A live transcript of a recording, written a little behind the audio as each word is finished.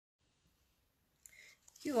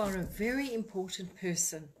You are a very important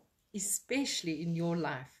person, especially in your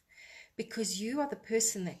life, because you are the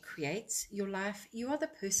person that creates your life. You are the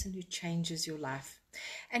person who changes your life.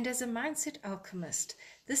 And as a mindset alchemist,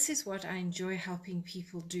 this is what I enjoy helping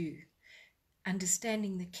people do.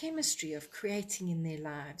 Understanding the chemistry of creating in their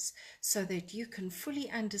lives so that you can fully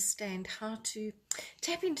understand how to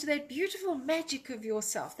tap into that beautiful magic of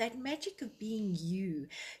yourself, that magic of being you,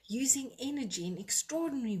 using energy in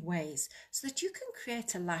extraordinary ways so that you can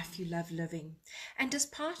create a life you love living. And as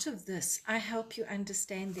part of this, I help you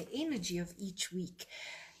understand the energy of each week,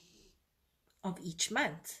 of each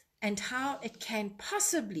month, and how it can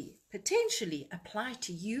possibly, potentially apply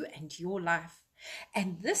to you and your life.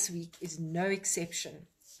 And this week is no exception.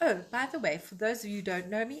 Oh, by the way, for those of you who don't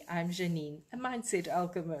know me, I'm Janine, a mindset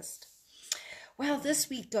alchemist. Well, this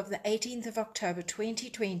week of the 18th of October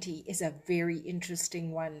 2020 is a very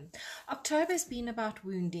interesting one. October has been about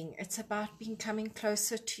wounding. It's about becoming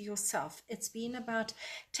closer to yourself. It's been about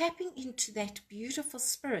tapping into that beautiful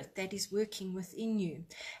spirit that is working within you.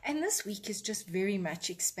 And this week is just very much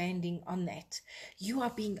expanding on that. You are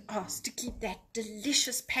being asked to keep that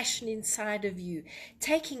delicious passion inside of you.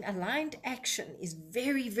 Taking aligned action is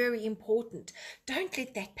very, very important. Don't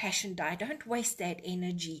let that passion die. Don't waste that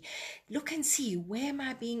energy. Look and see, where am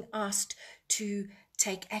I being asked to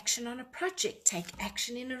take action on a project, take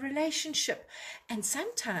action in a relationship? And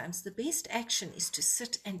sometimes the best action is to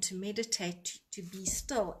sit and to meditate, to be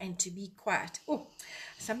still and to be quiet. Oh,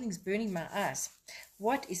 something's burning my eyes.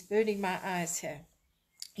 What is burning my eyes here?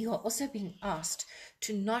 You are also being asked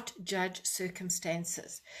to not judge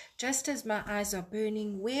circumstances. Just as my eyes are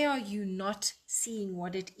burning, where are you not seeing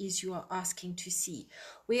what it is you are asking to see?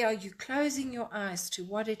 Where are you closing your eyes to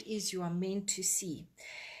what it is you are meant to see?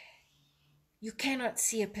 You cannot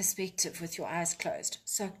see a perspective with your eyes closed.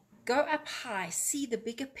 So go up high, see the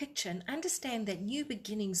bigger picture, and understand that new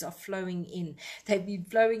beginnings are flowing in. They've been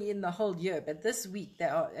flowing in the whole year, but this week they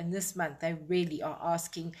are, and this month they really are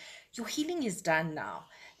asking, your healing is done now.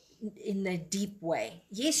 In a deep way.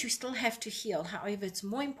 Yes, you still have to heal. However, it's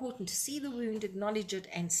more important to see the wound, acknowledge it,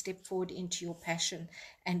 and step forward into your passion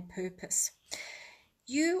and purpose.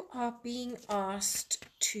 You are being asked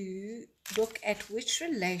to look at which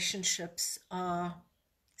relationships are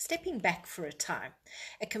stepping back for a time.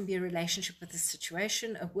 It can be a relationship with a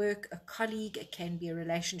situation, a work, a colleague. It can be a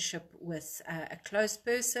relationship with a close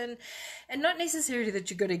person. And not necessarily that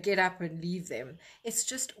you're going to get up and leave them. It's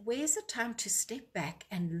just, where's the time to step back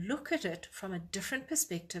and look at it from a different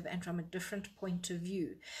perspective and from a different point of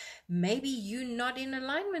view? Maybe you're not in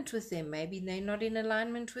alignment with them. Maybe they're not in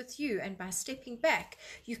alignment with you. And by stepping back,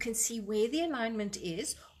 you can see where the alignment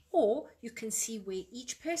is, or you can see where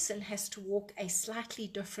each person has to walk a slightly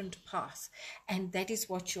different path. And that is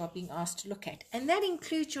what you are being asked to look at. And that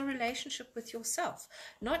includes your relationship with yourself,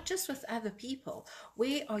 not just with other people.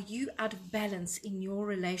 Where are you out of balance in your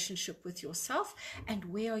relationship with yourself? And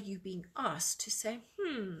where are you being asked to say,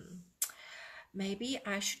 maybe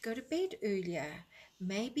I should go to bed earlier.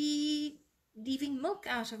 Maybe leaving milk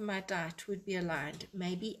out of my diet would be aligned.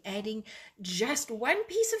 Maybe adding just one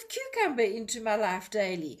piece of cucumber into my life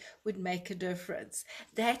daily would make a difference.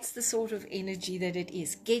 That's the sort of energy that it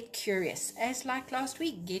is. Get curious. As like last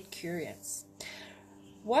week, get curious.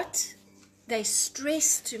 What they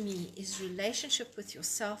stress to me is relationship with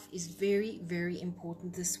yourself is very, very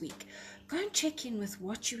important this week. Go and check in with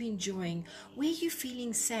what you're enjoying, where you're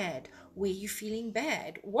feeling sad, where you're feeling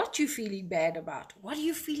bad, what you're feeling bad about, what are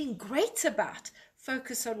you feeling great about.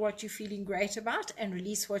 Focus on what you're feeling great about and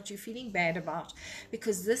release what you're feeling bad about,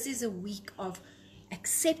 because this is a week of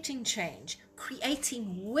accepting change,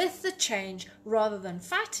 creating with the change rather than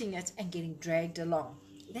fighting it and getting dragged along.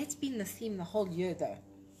 That's been the theme the whole year though.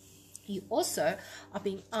 You also are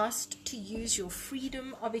being asked to use your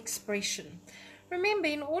freedom of expression. Remember,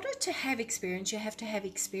 in order to have experience, you have to have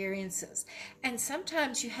experiences. And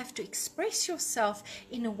sometimes you have to express yourself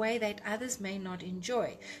in a way that others may not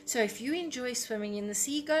enjoy. So if you enjoy swimming in the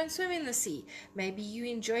sea, go and swim in the sea. Maybe you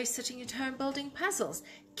enjoy sitting at home building puzzles.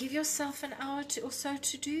 Give yourself an hour or so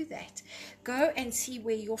to do that. Go and see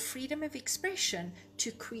where your freedom of expression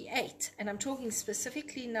to create, and I'm talking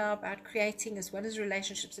specifically now about creating as well as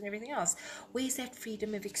relationships and everything else, where's that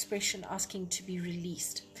freedom of expression asking to be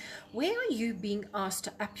released? Where are you being asked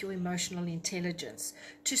to up your emotional intelligence,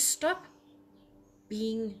 to stop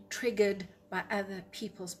being triggered by other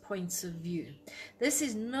people's points of view? This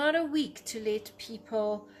is not a week to let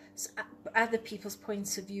other people's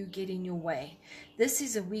points of view get in your way. This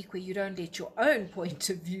is a week where you don't let your own point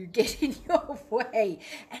of view get in your way.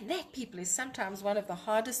 And that, people, is sometimes one of the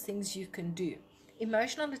hardest things you can do.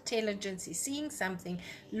 Emotional intelligence is seeing something,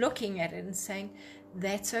 looking at it and saying,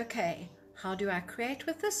 that's okay. How do I create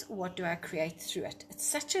with this? What do I create through it? It's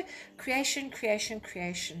such a creation.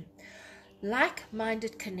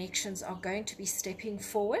 Like-minded connections are going to be stepping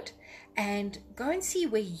forward, and go and see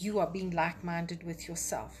where you are being like-minded with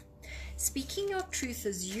yourself. Speaking your truth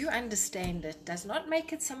as you understand it does not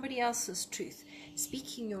make it somebody else's truth.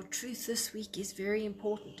 Speaking your truth this week is very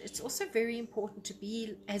important. It's also very important to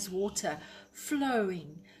be as water,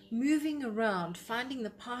 flowing, moving around, finding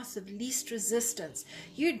the path of least resistance.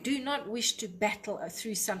 You do not wish to battle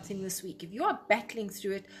through something this week. If you are battling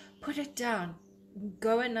through it, put it down.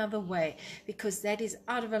 Go another way, because that is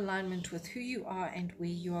out of alignment with who you are and where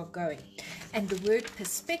you are going. And the word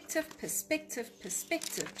perspective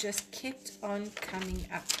just kept on coming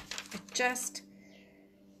up. It just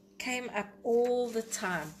came up all the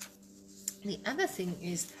time. The other thing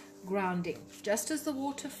is grounding. Just as the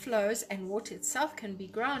water flows and water itself can be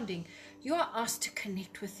grounding, you are asked to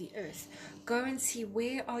connect with the earth. Go and see,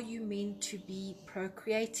 where are you meant to be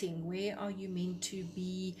procreating? Where are you meant to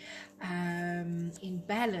be in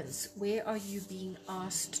balance? Where are you being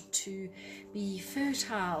asked to be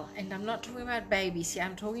fertile? And I'm not talking about babies here.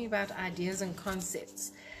 I'm talking about ideas and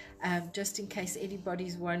concepts, just in case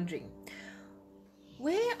anybody's wondering.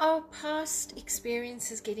 Where are past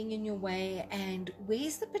experiences getting in your way, and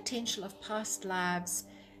where's the potential of past lives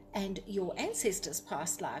and your ancestors'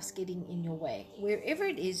 past lives getting in your way? Wherever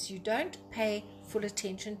it is, you don't pay full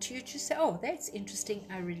attention to it. You say, oh, that's interesting,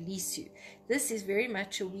 I release you. This is very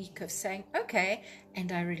much a week of saying, okay,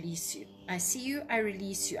 and I release you. I see you, I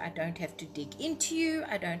release you. I don't have to dig into you.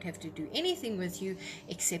 I don't have to do anything with you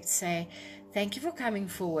except say, thank you for coming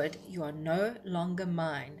forward. You are no longer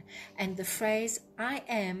mine. And the phrase, I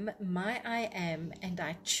am my I am, and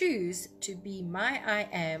I choose to be my I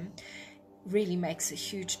am, really makes a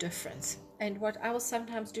huge difference. And what I will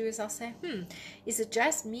sometimes do is I'll say, is it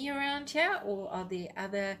just me around here, or are there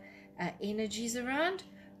other energies around?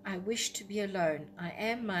 I wish to be alone. I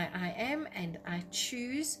am my I am, and I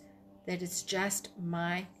choose that it's just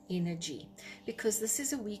my energy. Because this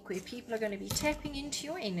is a week where people are going to be tapping into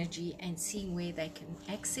your energy and seeing where they can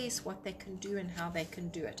access, what they can do, and how they can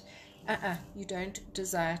do it. You don't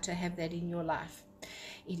desire to have that in your life.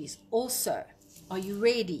 It is also, are you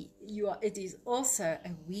ready? It is also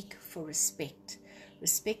a week for respect.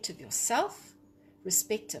 Respect of yourself,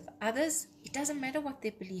 respect of others. It doesn't matter what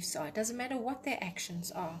their beliefs are. It doesn't matter what their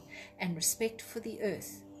actions are. And respect for the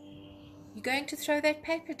earth. You're going to throw that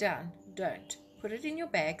paper down? Don't. Put it in your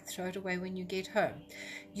bag, throw it away when you get home.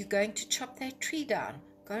 You're going to chop that tree down?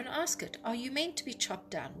 Go and ask it, are you meant to be chopped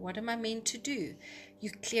down? What am I meant to do?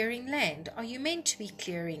 You're clearing land. Are you meant to be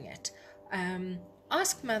clearing it?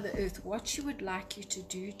 Ask Mother Earth what she would like you to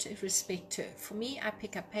do to respect her. For me, I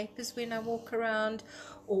pick up papers when I walk around,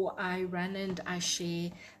 or I run and I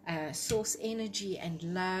share source energy and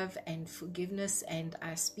love and forgiveness, and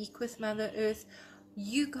I speak with Mother Earth.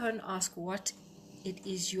 You go and ask what it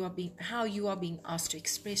is how you are being asked to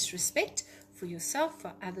express respect for yourself,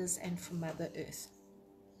 for others, and for Mother Earth.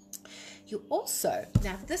 You also,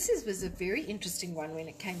 now this was a very interesting one when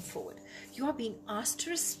it came forward. You are being asked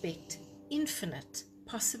to respect infinite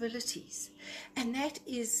possibilities, and that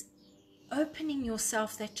is opening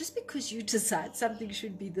yourself, that just because you decide something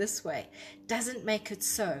should be this way doesn't make it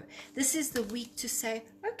so. This is the week to say,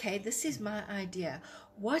 okay, this is my idea.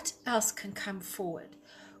 What else can come forward?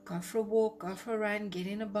 Go for a walk, go for a run, get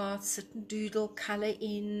in a bath, sit and doodle, color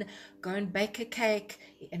in, go and bake a cake,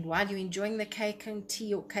 and while you're enjoying the cake and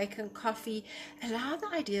tea or cake and coffee, allow the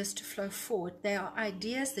ideas to flow forward. They are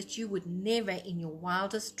ideas that you would never in your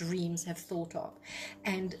wildest dreams have thought of.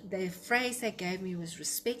 And the phrase they gave me was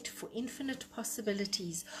respect for infinite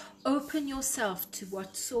possibilities. Open yourself to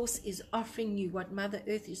what Source is offering you, what Mother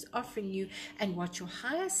Earth is offering you, and what your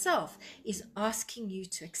higher self is asking you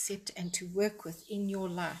to accept and to work with in your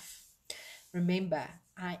life. Remember,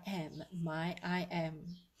 I am my I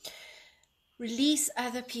am. Release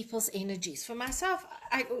other people's energies. For myself,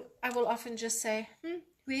 I will often just say,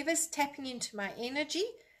 whoever's tapping into my energy,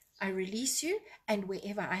 I release you, and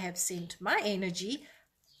wherever I have sent my energy,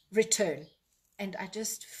 return. And I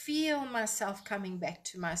just feel myself coming back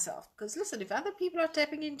to myself. Because listen, if other people are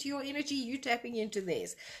tapping into your energy, you're tapping into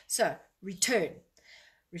theirs. So return,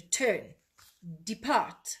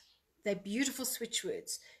 depart. They're beautiful switch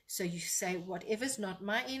words. So you say, whatever's not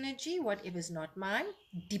my energy, whatever's not mine,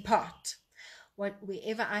 depart.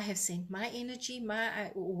 Wherever I have sent my energy,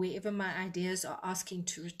 or wherever my ideas are asking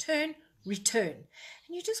to return. And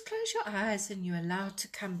you just close your eyes and you allow it to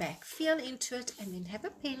come back. Feel into it, and then have a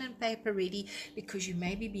pen and paper ready, because you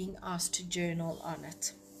may be being asked to journal on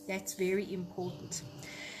it. That's very important.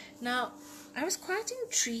 Now, I was quite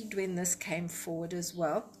intrigued when this came forward as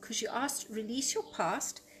well, because you asked, release your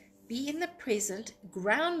past, be in the present,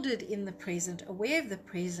 grounded in the present, aware of the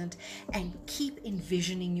present, and keep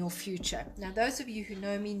envisioning your future. Now, those of you who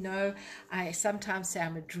know me know I sometimes say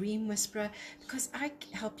I'm a dream whisperer, because I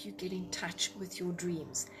help you get in touch with your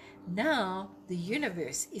dreams. Now, the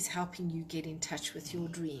universe is helping you get in touch with your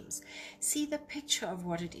dreams. See the picture of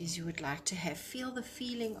what it is you would like to have. Feel the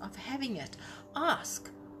feeling of having it.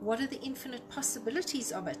 Ask, what are the infinite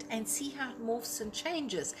possibilities of it, and see how it morphs and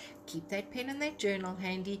changes. Keep that pen and that journal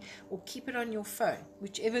handy, or keep it on your phone,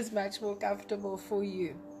 whichever is much more comfortable for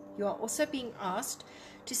you. You are also being asked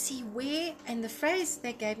to see where, and the phrase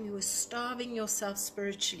they gave me was starving yourself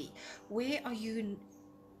spiritually. Where are you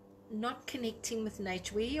not connecting with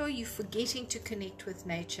nature? Where are you forgetting to connect with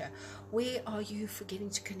nature? Where are you forgetting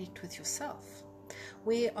to connect with yourself?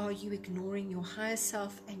 Where are you ignoring your higher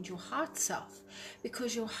self and your heart self?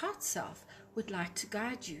 Because your heart self would like to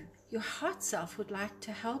guide you. Your heart self would like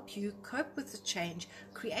to help you cope with the change,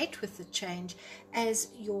 create with the change, as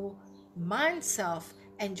your mind self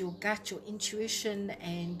and your gut, your intuition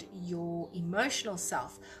and your emotional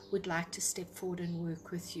self would like to step forward and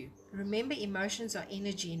work with you. Remember, emotions are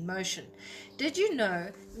energy in motion. Did you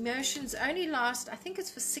know emotions only last, I think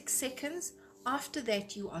it's for 6 seconds? After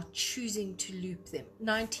that, you are choosing to loop them.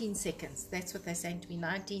 19 seconds. That's what they're saying to me,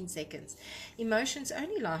 19 seconds. Emotions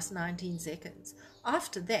only last 19 seconds.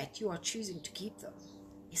 After that, you are choosing to keep them.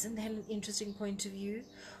 Isn't that an interesting point of view?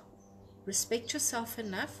 Respect yourself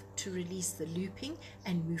enough to release the looping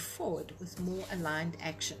and move forward with more aligned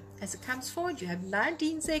action. As it comes forward, you have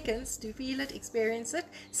 19 seconds to feel it, experience it,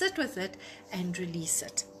 sit with it, and release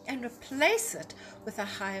it. And replace it with a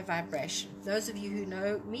higher vibration. Those of you who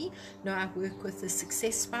know me know I work with the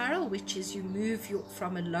success spiral, which is you move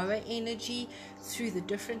from a lower energy through the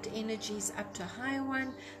different energies up to a higher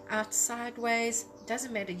one, out sideways.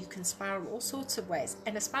 Doesn't matter, you can spiral all sorts of ways.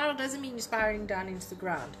 And a spiral doesn't mean you're spiraling down into the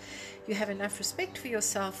ground. You have enough respect for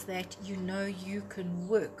yourself that you know you can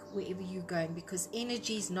work wherever you're going, because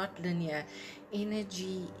energy is not linear.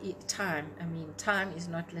 Time is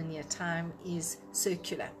not linear. Time is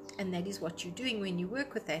circular. And that is what you're doing when you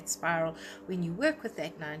work with that spiral. When you work with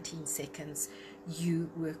that 19 seconds, you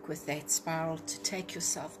work with that spiral to take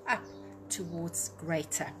yourself up towards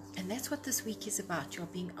greater. And that's what this week is about. You're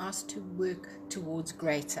being asked to work towards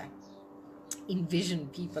greater. Envision,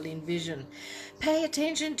 people, envision. Pay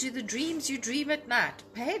attention to the dreams you dream at night.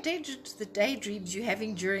 Pay attention to the daydreams you're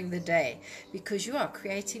having during the day, because you are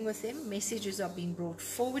creating with them. Messages are being brought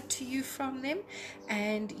forward to you from them,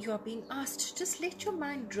 and you are being asked to just let your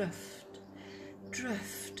mind drift,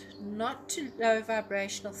 not to low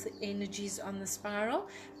vibrational energies on the spiral,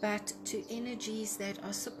 but to energies that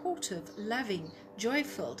are supportive, loving,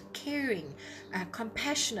 joy-filled, caring,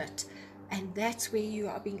 compassionate. And that's where you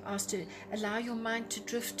are being asked to allow your mind to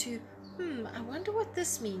drift to, I wonder what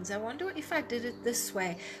this means. I wonder if I did it this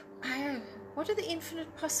way. What are the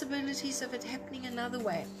infinite possibilities of it happening another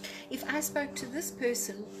way? If I spoke to this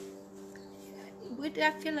person, would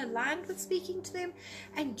I feel aligned with speaking to them?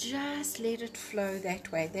 And just let it flow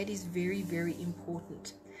that way. That is very, very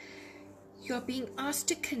important. You're being asked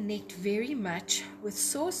to connect very much with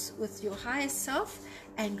Source, with your higher self,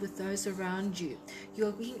 and with those around you.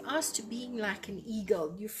 You're being asked to being like an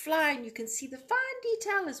eagle. You fly and you can see the fine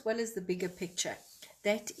detail as well as the bigger picture.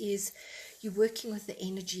 That is, you're working with the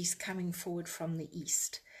energies coming forward from the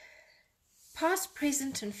east. Past,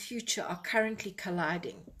 present, and future are currently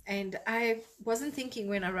colliding. And I wasn't thinking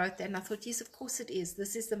when I wrote that, and I thought, yes, of course it is.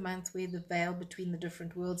 This is the month where the veil between the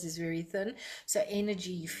different worlds is very thin. So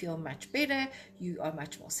energy, you feel much better. You are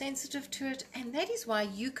much more sensitive to it. And that is why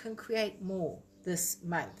you can create more this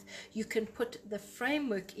month. You can put the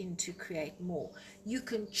framework in to create more. You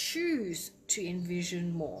can choose to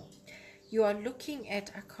envision more. You are looking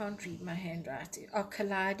at, I can't read my handwriting, are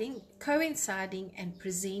colliding, coinciding, and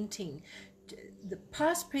presenting. The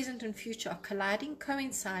past, present, and future are colliding,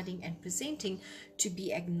 coinciding, and presenting to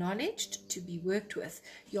be acknowledged, to be worked with.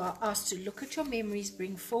 You are asked to look at your memories,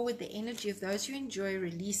 bring forward the energy of those you enjoy,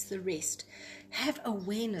 release the rest. Have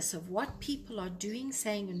awareness of what people are doing,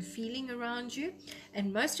 saying, and feeling around you.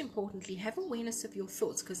 And most importantly, have awareness of your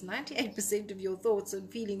thoughts, because 98% of your thoughts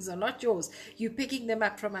and feelings are not yours. You're picking them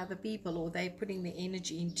up from other people, or they're putting the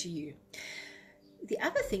energy into you. The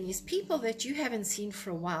other thing is, people that you haven't seen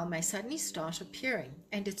for a while may suddenly start appearing,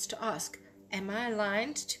 and it's to ask, am I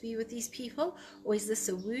aligned to be with these people, or is this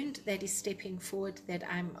a wound that is stepping forward that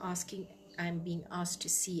I'm being asked to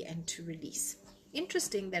see and to release?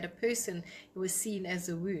 Interesting that a person who was seen as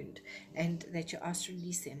a wound and that you're asked to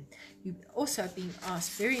release them. You're also being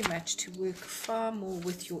asked very much to work far more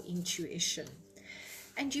with your intuition.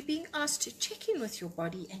 And you're being asked to check in with your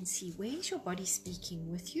body and see where is your body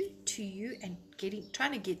speaking with you, to you, and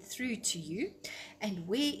trying to get through to you, and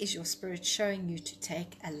where is your spirit showing you to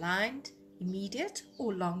take aligned, immediate,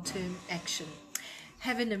 or long-term action.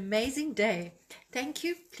 Have an amazing day. Thank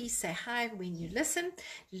you. Please say hi when you listen.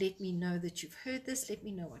 Let me know that you've heard this. Let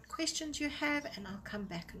me know what questions you have, and I'll come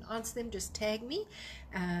back and answer them. Just tag me,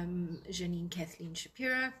 Janine Kathleen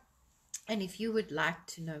Shapiro. And if you would like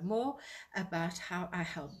to know more about how I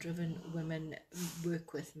help driven women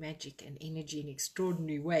work with magic and energy in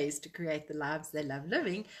extraordinary ways to create the lives they love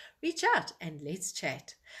living, reach out and let's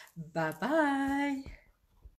chat. Bye-bye.